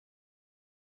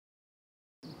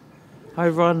Hi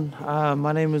everyone,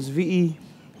 my name is Logovi'i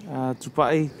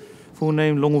Tupa'i, full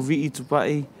name Logovi'i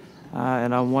Tupa'i,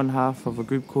 and I'm one half of a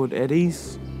group called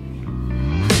Adeaze.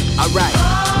 Alright.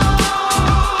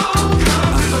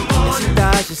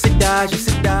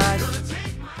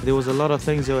 There was a lot of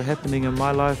things that were happening in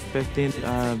my life back then,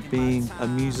 being a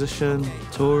musician,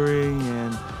 touring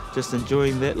and just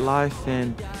enjoying that life,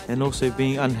 and also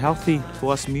being unhealthy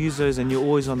for us musos, and you're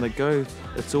always on the go.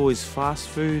 It's always fast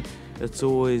food, it's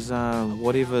always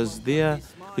whatever's there,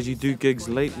 because you do gigs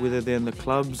late, whether they're in the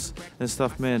clubs and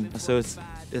stuff, man. So it's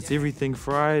everything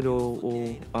fried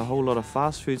or a whole lot of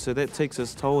fast food, so that takes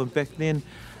its toll. And back then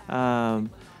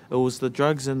it was the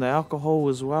drugs and the alcohol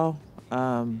as well,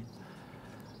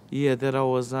 yeah, that I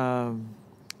was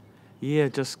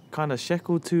just kind of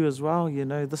shackled to as well. You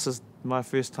know, this is my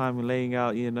first time laying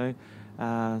out, you know,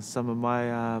 some of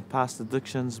my past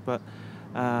addictions, but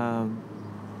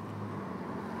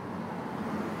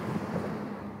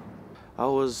I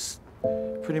was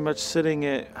pretty much sitting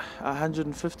at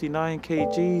 159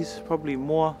 kgs, probably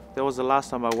more. That was the last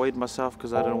time I weighed myself,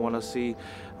 because I didn't want to see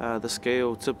the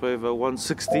scale tip over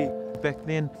 160. Back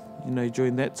then, you know,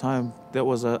 during that time, that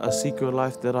was a secret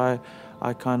life that I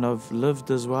kind of lived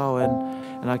as well.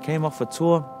 And I came off a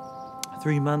tour,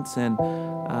 3 months, and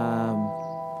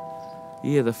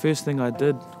yeah, the first thing I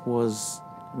did was,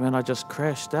 man, I just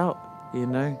crashed out, you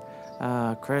know.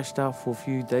 Crashed out for a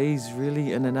few days,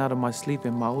 really, in and out of my sleep,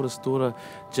 and my oldest daughter,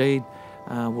 Jade,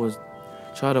 was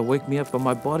trying to wake me up, but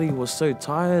my body was so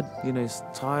tired, you know,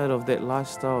 tired of that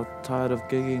lifestyle, tired of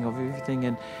gigging, of everything,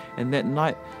 and that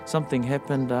night, something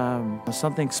happened,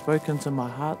 something spoke into my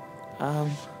heart,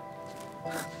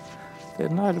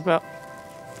 that night about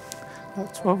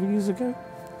 12 years ago,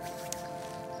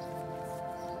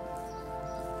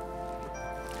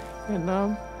 and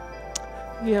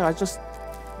yeah,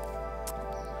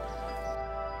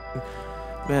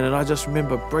 and I just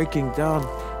remember breaking down.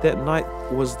 That night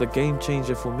was the game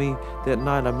changer for me. That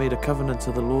night I made a covenant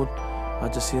to the Lord. I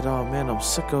just said, oh man, I'm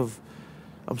sick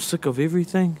of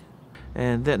everything.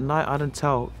 And that night I didn't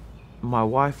tell my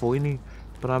wife or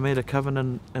but I made a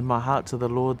covenant in my heart to the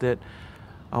Lord that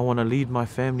I want to lead my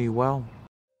family well.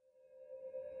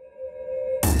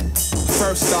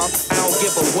 First off, I don't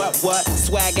give a what,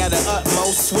 swag at the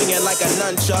utmost, swinging like a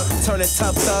nunchuck, turning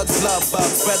tough thugs, love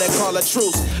bugs, better call a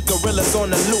truce, gorillas on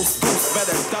the loose, goose,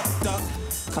 better duck.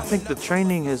 I think the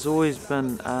training has always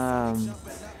been a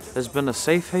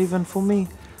safe haven for me.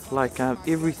 Like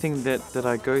everything that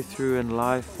I go through in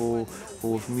life, or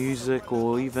with music,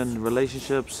 or even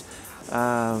relationships,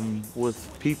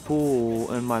 with people,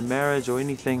 or in my marriage, or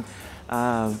anything,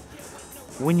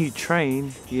 when you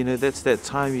train, you know, that's that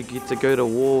time you get to go to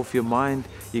war with your mind,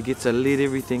 you get to let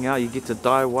everything out, you get to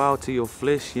die wild to your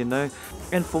flesh, you know.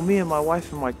 And for me and my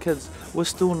wife and my kids, we're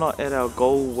still not at our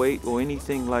goal weight or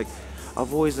anything. Like,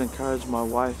 I've always encouraged my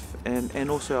wife and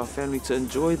also our family to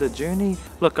enjoy the journey.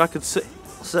 Look, I could sit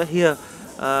here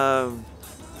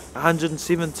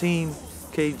 117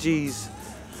 kgs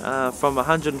from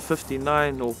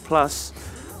 159 or plus,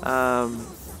 and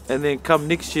then come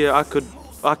next year I could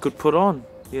put on,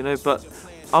 you know, but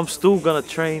I'm still gonna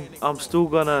train, I'm still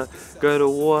gonna go to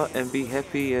war and be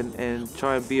happy and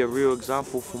try and be a real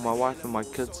example for my wife and my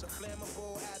kids.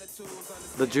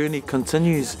 The journey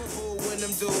continues.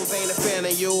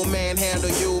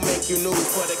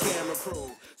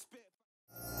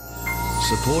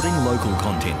 Supporting local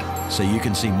content so you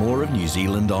can see more of New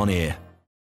Zealand on air.